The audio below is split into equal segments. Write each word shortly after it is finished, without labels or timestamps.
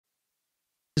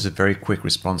This is a very quick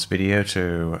response video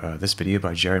to this video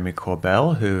by Jeremy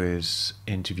Corbell, who is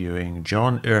interviewing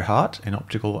John Ehrhart,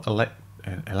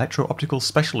 an electro-optical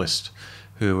specialist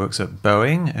who works at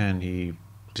Boeing, and he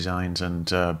designs and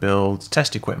builds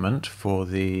test equipment for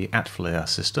the ATFLIR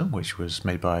system, which was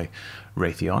made by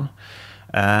Raytheon.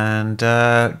 And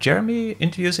Jeremy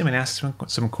interviews him and asks him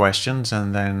some questions,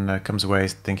 and then comes away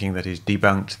thinking that he's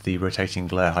debunked the rotating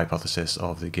glare hypothesis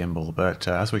of the gimbal. But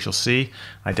as we shall see,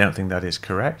 I don't think that is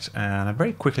correct, and I'm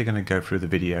very quickly going to go through the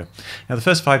video. Now, the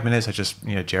first 5 minutes are just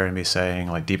Jeremy saying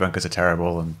like debunkers are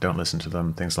terrible and don't listen to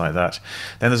them, things like that.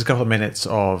 Then there's a couple of minutes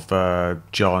of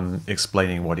John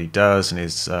explaining what he does and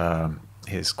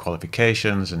his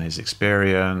qualifications and his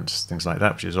experience, things like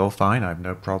that, which is all fine. I have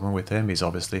no problem with him. He's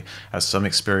obviously has some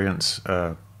experience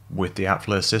with the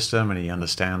ATFLIR system, and he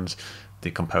understands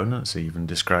the components. He even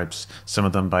describes some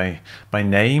of them by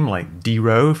name, like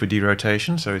dero for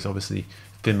derotation, so he's obviously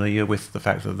familiar with the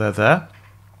fact that they're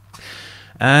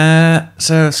there.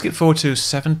 So skip forward to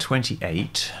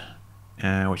 728,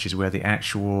 which is where the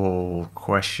actual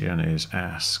question is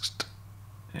asked.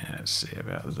 Let's see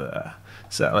about there.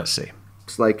 So let's see.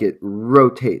 Looks like it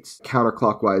rotates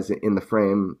counterclockwise in the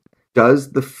frame.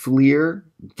 Does the FLIR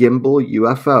gimbal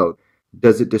UFO,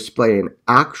 does it display an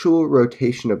actual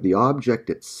rotation of the object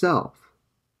itself?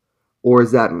 Or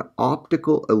is that an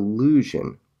optical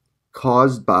illusion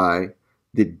caused by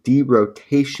the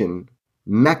derotation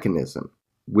mechanism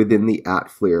within the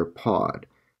ATFLIR pod?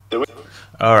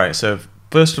 All right, so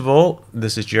first of all,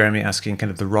 this is Jeremy asking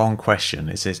kind of the wrong question.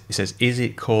 It says, is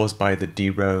it caused by the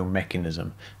dero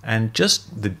mechanism? And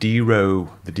just the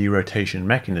derotation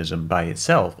mechanism by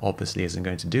itself obviously isn't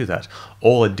going to do that.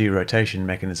 All a derotation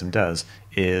mechanism does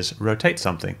is rotate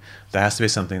something. There has to be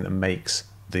something that makes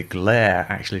the glare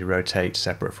actually rotate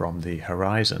separate from the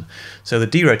horizon. So the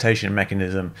derotation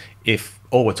mechanism, if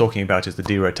all we're talking about is the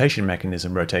derotation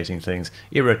mechanism rotating things,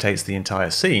 it rotates the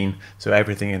entire scene, so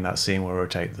everything in that scene will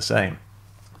rotate the same.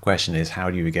 Question is, how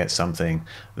do you get something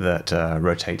that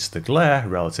rotates the glare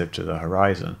relative to the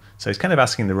horizon? So he's kind of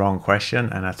asking the wrong question,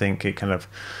 and I think it kind of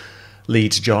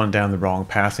leads John down the wrong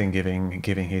path in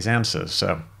giving his answers.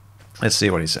 So let's see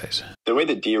what he says. The way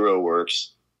the dero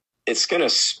works, it's going to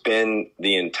spin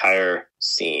the entire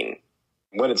scene.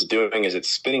 What it's doing is it's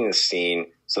spinning the scene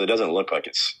so it doesn't look like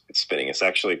it's spinning. It's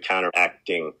actually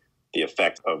counteracting the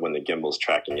effect of when the gimbal's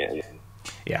tracking it.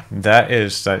 Yeah,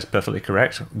 that's perfectly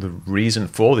correct. The reason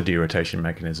for the derotation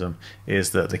mechanism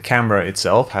is that the camera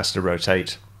itself has to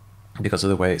rotate because of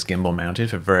the way it's gimbal mounted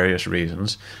for various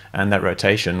reasons, and that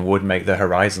rotation would make the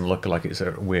horizon look like it's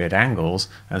at weird angles,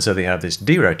 and so they have this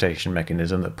derotation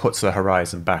mechanism that puts the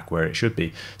horizon back where it should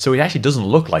be. So it actually doesn't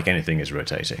look like anything is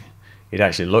rotating. It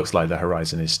actually looks like the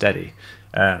horizon is steady.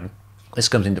 This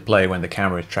comes into play when the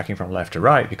camera is tracking from left to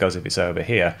right, because if it's over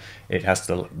here, it has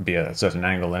to be a certain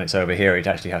angle, and it's over here, it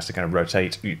actually has to kind of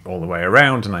rotate all the way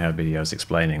around, and I have videos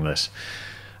explaining this.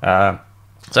 So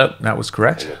that was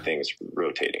correct. And the thing's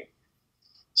rotating.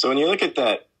 So when you look at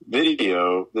that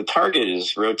video, the target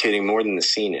is rotating more than the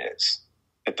scene is.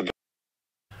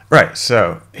 Right,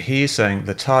 so he's saying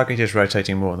the target is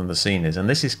rotating more than the scene is, and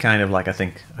this is kind of like, I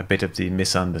think, a bit of the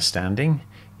misunderstanding.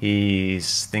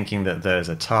 He's thinking that there's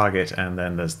a target and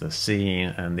then there's the scene,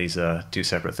 and these are two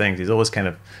separate things. He's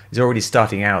already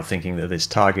starting out thinking that this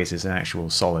target is an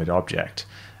actual solid object,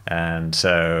 and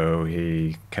so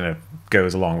he kind of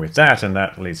goes along with that, and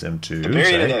that leads him to the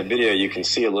very end of that video, you can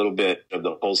see a little bit of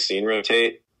the whole scene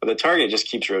rotate, but the target just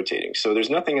keeps rotating. So there's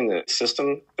nothing in the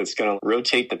system that's going to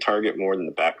rotate the target more than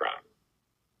the background.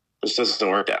 This doesn't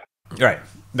work out. Right,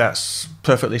 that's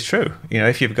perfectly true.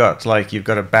 If you've got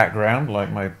a background,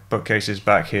 like my bookcase is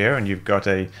back here, and you've got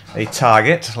a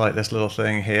target, like this little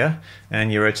thing here,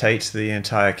 and you rotate the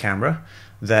entire camera,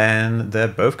 then they're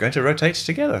both going to rotate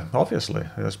together, obviously.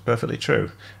 That's perfectly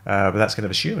true. But that's kind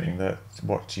of assuming that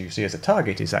what you see as a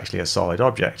target is actually a solid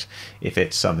object. If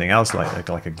it's something else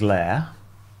like a glare,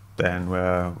 then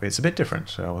it's a bit different.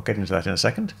 So we'll get into that in a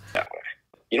second.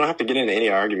 You don't have to get into any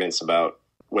arguments about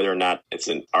whether or not it's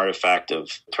an artifact of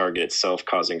the target itself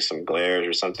causing some glares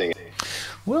or something.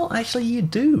 Well, actually, you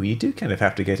do. You do kind of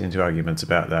have to get into arguments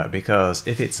about that, because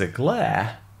if it's a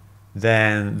glare,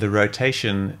 then the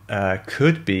rotation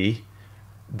could be,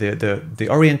 the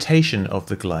orientation of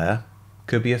the glare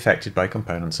could be affected by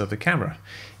components of the camera.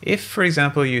 If, for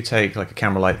example, you take like a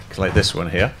camera like this one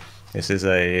here, this is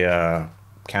a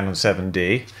Canon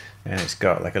 7D, and it's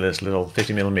got like this little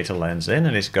 50mm lens in,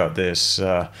 and it's got this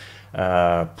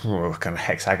kind of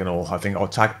hexagonal, I think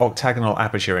octagonal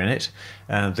aperture in it,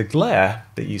 and the glare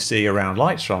that you see around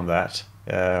lights from that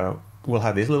will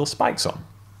have these little spikes on.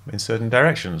 in certain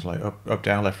directions, like up,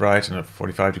 down, left, right, and at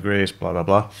 45 degrees, blah, blah,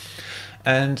 blah.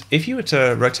 And if you were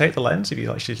to rotate the lens, if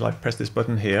you actually like press this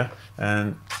button here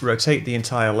and rotate the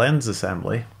entire lens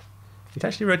assembly, it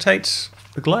actually rotates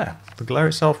the glare. The glare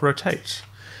itself rotates.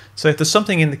 So if there's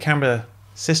something in the camera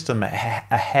system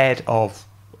ahead of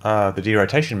the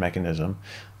derotation mechanism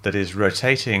that is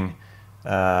rotating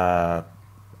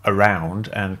around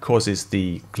and causes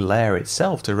the glare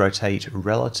itself to rotate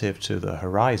relative to the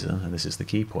horizon, and this is the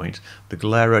key point, the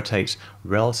glare rotates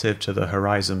relative to the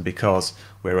horizon because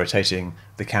we're rotating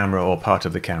the camera or part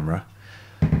of the camera,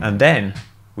 and then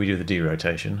we do the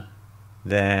derotation,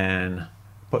 then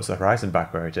puts the horizon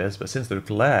back where it is, but since the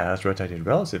glare has rotated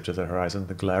relative to the horizon,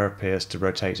 the glare appears to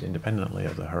rotate independently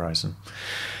of the horizon.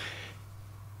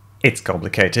 It's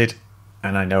complicated,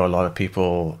 and I know a lot of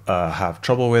people have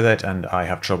trouble with it, and I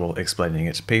have trouble explaining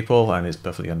it to people, and it's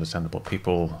perfectly understandable.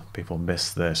 People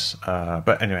miss this.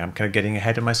 But anyway, I'm kind of getting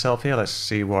ahead of myself here. Let's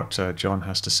see what John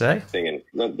has to say.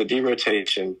 The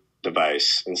derotation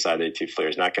device inside the ATFLIR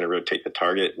is not going to rotate the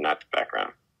target, not the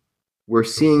background. We're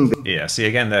seeing Yeah, see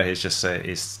again there, he's just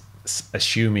he's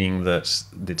assuming that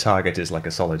the target is like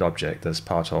a solid object that's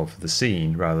part of the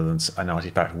scene rather than an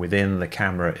artifact within the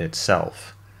camera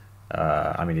itself.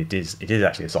 I mean, it is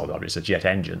actually a solid object, it's a jet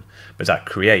engine, but that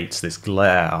creates this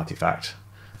glare artifact,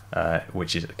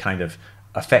 which is kind of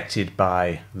affected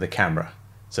by the camera.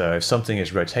 So if something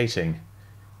is rotating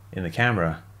in the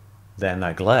camera, then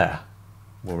that glare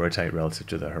will rotate relative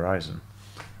to the horizon.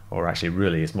 Or actually,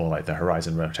 really, it's more like the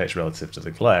horizon rotates relative to the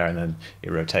glare, and then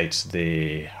it rotates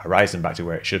the horizon back to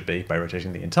where it should be by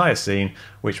rotating the entire scene,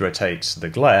 which rotates the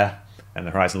glare, and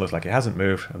the horizon looks like it hasn't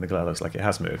moved, and the glare looks like it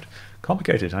has moved.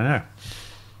 Complicated, I know.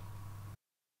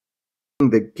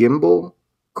 the gimbal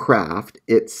craft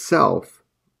itself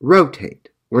rotate.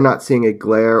 We're not seeing a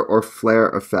glare or flare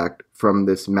effect from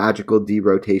this magical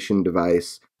derotation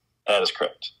device. That is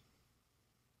correct.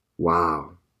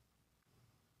 Wow.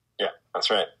 Yeah, that's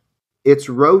right. It's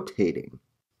rotating.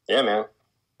 Yeah, man.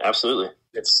 Absolutely.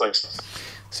 It's like...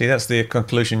 See, that's the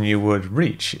conclusion you would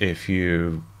reach if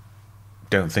you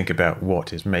don't think about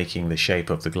what is making the shape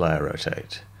of the glare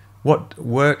rotate.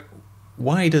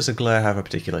 Why does a glare have a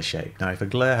particular shape? Now, if a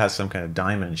glare has some kind of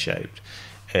diamond shaped,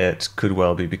 it could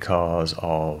well be because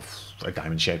of a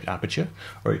diamond-shaped aperture,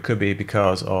 or it could be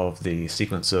because of the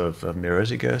sequence of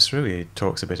mirrors it goes through. He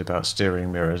talks a bit about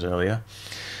steering mirrors earlier.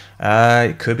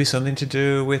 It could be something to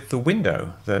do with the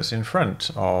window that's in front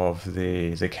of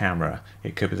the camera.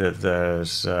 It could be that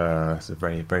there's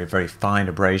very, very, very fine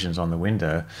abrasions on the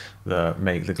window that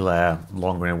make the glare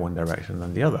longer in one direction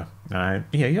than the other.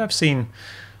 I've seen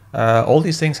all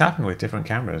these things happen with different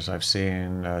cameras. I've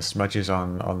seen smudges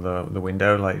on the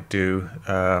window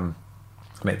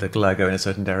make the glare go in a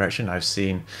certain direction. I've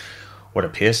seen what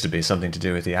appears to be something to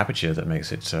do with the aperture that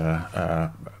makes it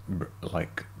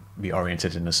be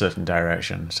oriented in a certain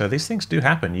direction. So these things do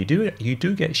happen. You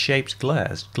do get shaped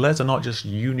glares. Glares are not just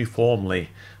uniformly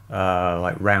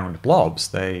like round blobs.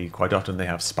 Quite often they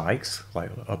have spikes,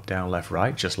 like up, down, left,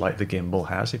 right, just like the gimbal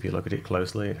has. If you look at it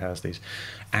closely, it has these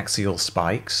axial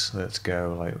spikes that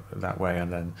go like that way,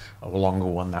 and then a longer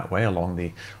one that way along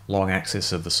the long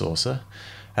axis of the saucer.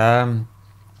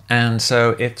 And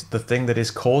so if the thing that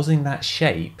is causing that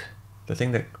shape, the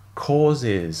thing that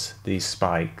causes these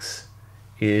spikes,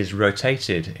 is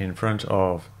rotated in front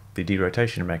of the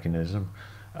derotation mechanism,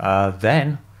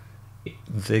 then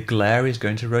the glare is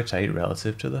going to rotate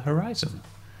relative to the horizon.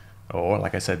 Or,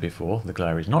 like I said before, the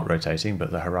glare is not rotating,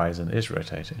 but the horizon is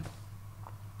rotating.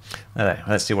 Okay,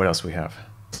 let's see what else we have.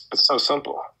 It's so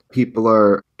simple. People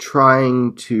are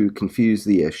trying to confuse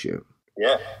the issue.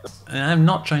 Yeah. And I'm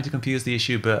not trying to confuse the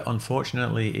issue, but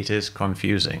unfortunately it is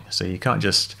confusing. So you can't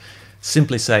just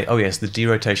simply say, oh yes, the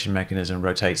derotation mechanism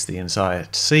rotates the entire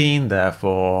scene,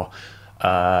 therefore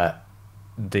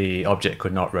the object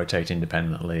could not rotate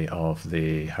independently of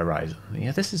the horizon.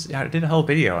 Yeah, I did a whole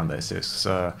video on this. It's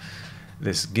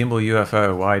this gimbal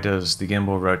UFO. Why does the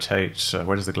gimbal rotate?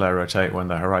 Why does the glare rotate when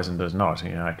the horizon does not?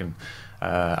 I can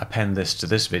append this to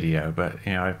this video, but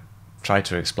I tried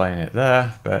to explain it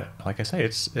there. But like I say,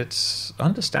 it's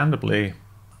understandably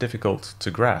difficult to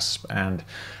grasp, and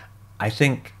I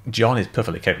think John is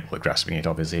perfectly capable of grasping it.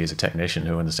 Obviously, he's a technician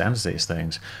who understands these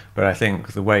things. But I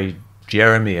think the way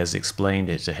Jeremy has explained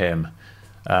it to him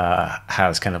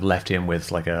has kind of left him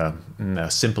with like a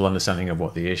simple understanding of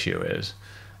what the issue is.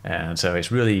 And so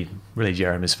it's really, really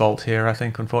Jeremy's fault here, I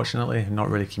think, unfortunately, not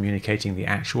really communicating the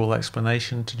actual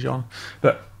explanation to John.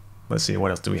 But let's see, what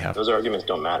else do we have? Those arguments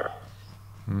don't matter.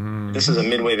 This is a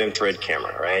mid-wave infrared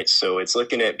camera, right? So it's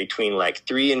looking at between like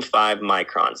 3 and 5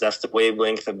 microns. That's the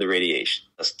wavelength of the radiation.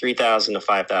 That's 3,000 to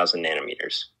 5,000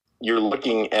 nanometers. You're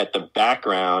looking at the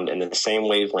background and the same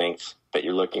wavelength that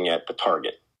you're looking at the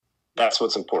target. That's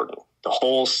what's important. The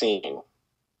whole scene.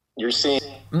 You're seeing...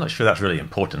 I'm not sure that's really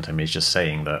important. I mean, it's just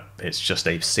saying that it's just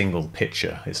a single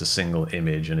picture. It's a single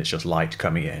image, and it's just light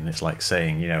coming in. It's like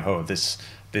saying, you know, oh, this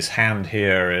hand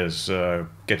here is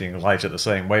getting light at the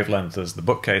same wavelength as the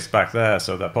bookcase back there,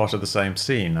 so they're part of the same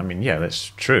scene. I mean, yeah, that's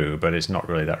true, but it's not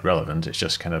really that relevant. It's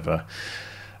just kind of a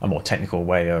more technical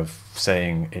way of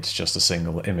saying it's just a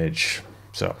single image.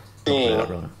 So, not really that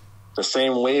relevant. The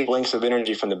same wavelengths of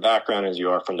energy from the background as you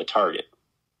are from the target.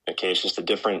 Okay, it's just a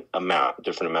different amount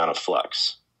of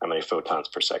flux. How many photons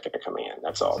per second are coming in?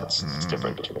 That's all. It's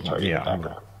different between the target and the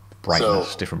background.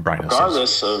 Brightness, so, different brightnesses.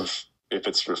 Regardless of if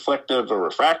it's reflective or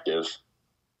refractive,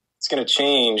 it's going to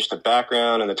change the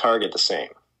background and the target the same.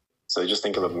 So just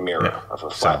think of a mirror of a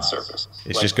flat surface.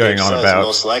 It's like just going on about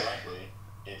most likely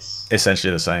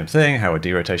essentially the same thing, how a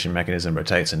derotation mechanism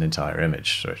rotates an entire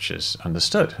image, which is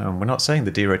understood. And we're not saying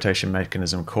the derotation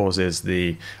mechanism causes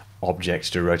the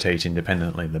object to rotate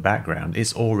independently of the background.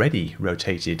 It's already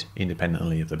rotated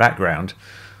independently of the background,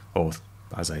 or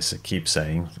as I keep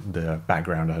saying, the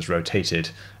background has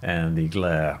rotated and the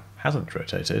glare hasn't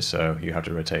rotated, so you have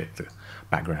to rotate the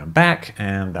background back,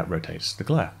 and that rotates the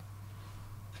glare.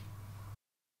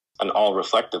 An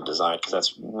all-reflective design, because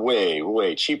that's way,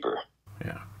 way cheaper.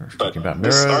 Yeah, but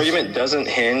this argument doesn't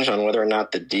hinge on whether or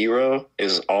not the dero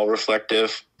is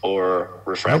all-reflective or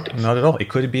refractive. Nope, not at all. It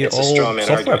could be all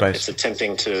software-based. It's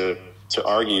attempting to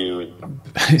argue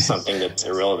something that's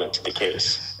irrelevant to the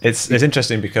case. It's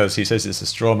interesting because he says it's a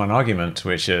strawman argument,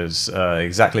 which is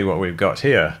exactly what we've got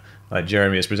here. Like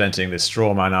Jeremy is presenting this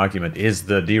strawman argument, is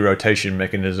the derotation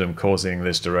mechanism causing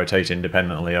this to rotate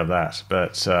independently of that?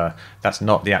 But that's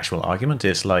not the actual argument.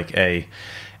 It's like a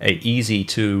easy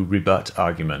to rebut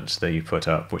argument that you put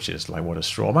up, which is like what a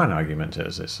strawman argument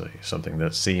is. It's something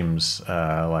that seems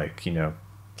like, you know,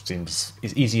 is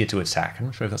easier to attack. I'm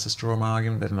not sure if that's a strawman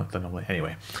argument. They're not normally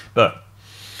anyway. But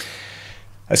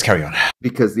let's carry on.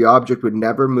 Because the object would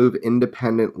never move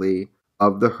independently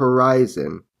of the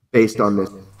horizon based on this.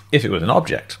 If it was an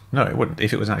object, no, it wouldn't.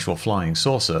 If it was an actual flying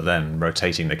saucer, then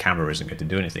rotating the camera isn't going to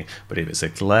do anything. But if it's a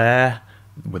glare,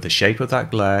 with the shape of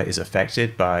that glare is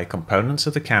affected by components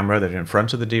of the camera that are in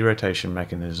front of the derotation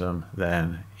mechanism,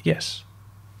 then yes,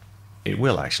 it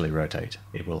will actually rotate.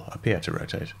 It will appear to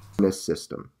rotate. This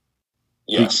system.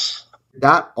 Yes.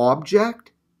 That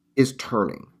object is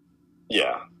turning.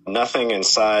 Yeah. Nothing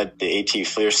inside the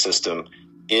ATFLIR system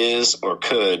is or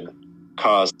could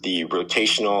cause the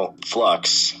rotational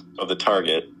flux of the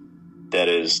target that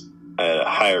is at a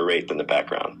higher rate than the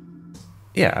background.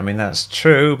 Yeah, I mean, that's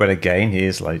true, but again,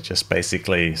 he's like just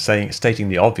basically stating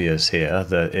the obvious here,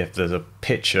 that if there's a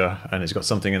picture and it's got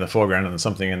something in the foreground and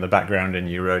something in the background and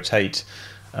you rotate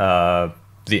the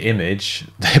image,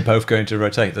 they're both going to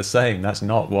rotate the same. That's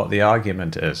not what the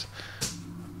argument is.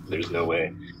 There's no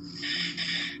way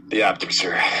the optics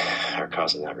are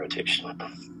causing that rotation.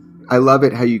 I love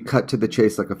it how you cut to the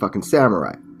chase like a fucking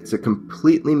samurai. It's a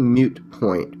completely moot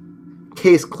point.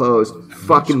 Case closed,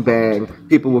 fucking bang.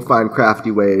 People will find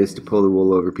crafty ways to pull the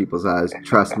wool over people's eyes.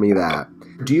 Trust me that.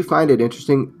 Do you find it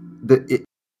interesting that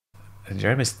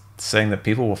Jeremy's saying that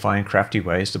people will find crafty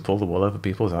ways to pull the wool over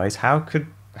people's eyes? How could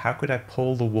I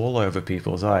pull the wool over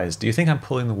people's eyes? Do you think I'm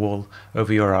pulling the wool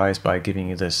over your eyes by giving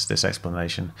you this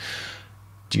explanation?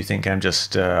 Do you think I'm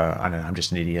just I don't know, I'm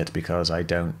just an idiot because I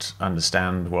don't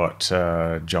understand what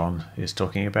John is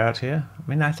talking about here? I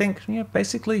mean, I think, you know,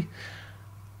 basically,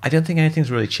 I don't think anything's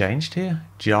really changed here.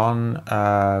 John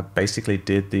basically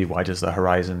did the why does the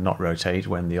horizon not rotate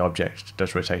when the object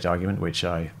does rotate argument, which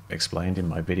I explained in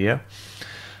my video.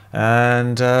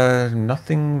 And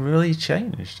nothing really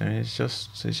changed. I mean, it's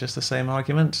just the same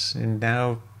argument. And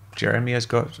now Jeremy has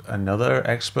got another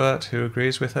expert who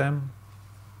agrees with him.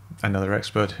 Another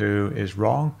expert who is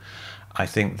wrong. I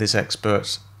think this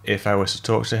expert, if I was to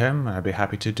talk to him, I'd be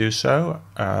happy to do so.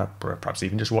 Perhaps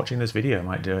even just watching this video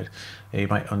might do it. He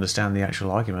might understand the actual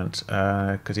argument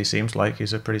because he seems like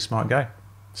he's a pretty smart guy.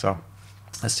 So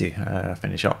let's see,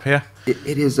 finish up here.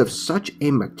 It is of such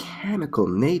a mechanical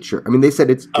nature. I mean, they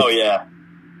said it's... Oh, yeah.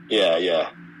 Yeah,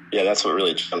 that's what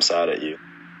really jumps out at you.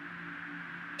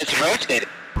 It's rotating.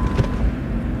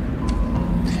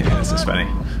 Yeah, this is funny.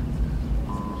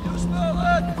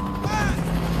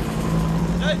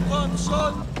 Take one,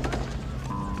 son.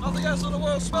 Nothing else in the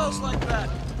world smells like that.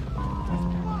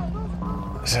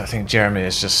 So I think Jeremy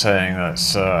is just saying that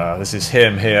this is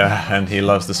him here, and he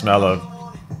loves the smell of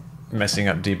messing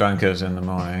up debunkers in the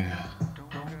morning.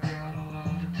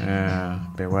 Yeah,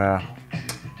 beware.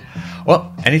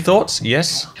 Well, any thoughts?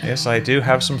 Yes, I do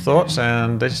have some thoughts,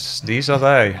 and these are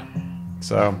they.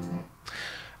 So,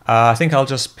 I think I'll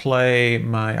just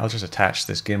I'll just attach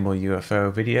this gimbal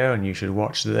UFO video, and you should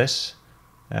watch this.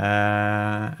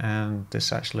 And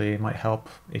this actually might help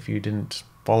if you didn't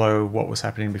follow what was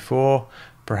happening before.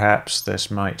 Perhaps this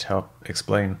might help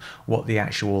explain what the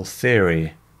actual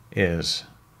theory is.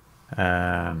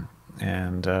 I'd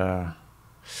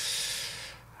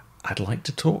like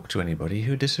to talk to anybody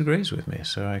who disagrees with me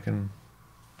so I can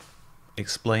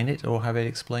explain it or have it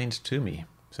explained to me.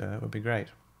 So that would be great.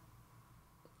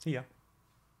 See ya.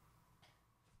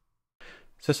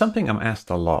 So something I'm asked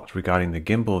a lot regarding the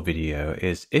gimbal video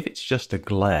is if it's just a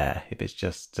glare, if it's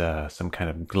just some kind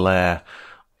of glare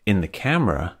in the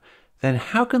camera, then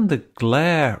how can the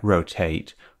glare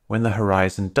rotate when the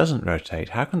horizon doesn't rotate?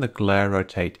 How can the glare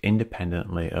rotate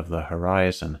independently of the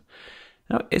horizon?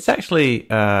 Now, it's actually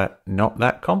not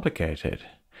that complicated.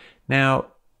 Now,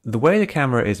 the way the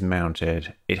camera is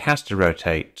mounted, it has to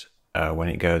rotate when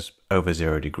it goes over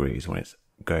 0 degrees, when it's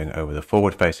going over the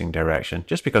forward-facing direction,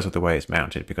 just because of the way it's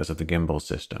mounted, because of the gimbal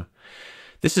system.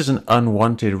 This is an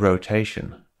unwanted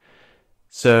rotation.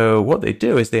 So what they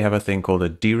do is they have a thing called a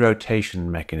derotation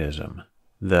mechanism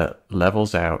that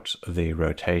levels out the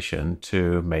rotation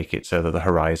to make it so that the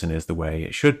horizon is the way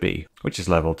it should be, which is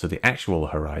level to the actual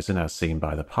horizon as seen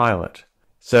by the pilot.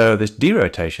 So this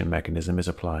derotation mechanism is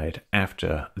applied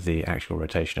after the actual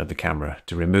rotation of the camera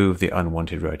to remove the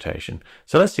unwanted rotation.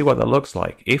 So let's see what that looks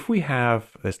like. If we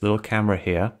have this little camera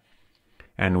here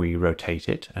and we rotate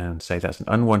it and say that's an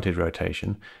unwanted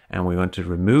rotation and we want to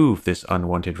remove this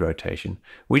unwanted rotation,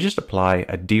 we just apply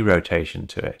a derotation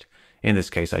to it. In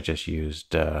this case, I just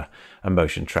used a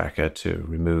motion tracker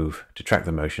to track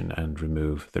the motion and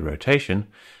remove the rotation.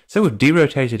 So we've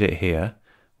derotated it here,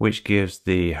 which gives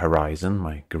the horizon,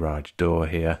 my garage door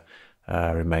here,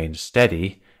 remain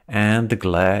steady, and the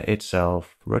glare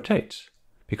itself rotates,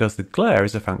 because the glare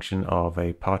is a function of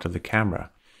a part of the camera.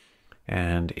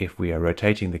 And if we are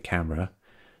rotating the camera,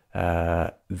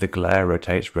 the glare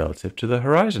rotates relative to the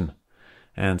horizon.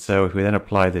 And so if we then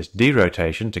apply this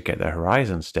derotation to get the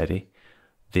horizon steady,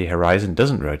 the horizon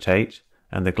doesn't rotate,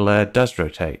 and the glare does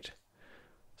rotate.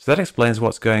 So that explains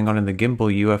what's going on in the gimbal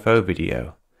UFO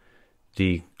video.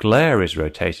 The glare is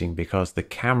rotating because the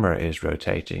camera is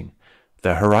rotating.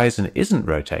 The horizon isn't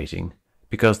rotating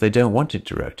because they don't want it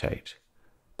to rotate.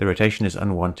 The rotation is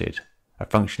unwanted, a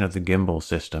function of the gimbal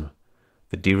system.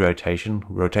 The derotation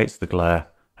rotates the glare,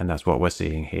 and that's what we're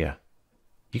seeing here.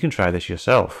 You can try this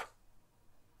yourself.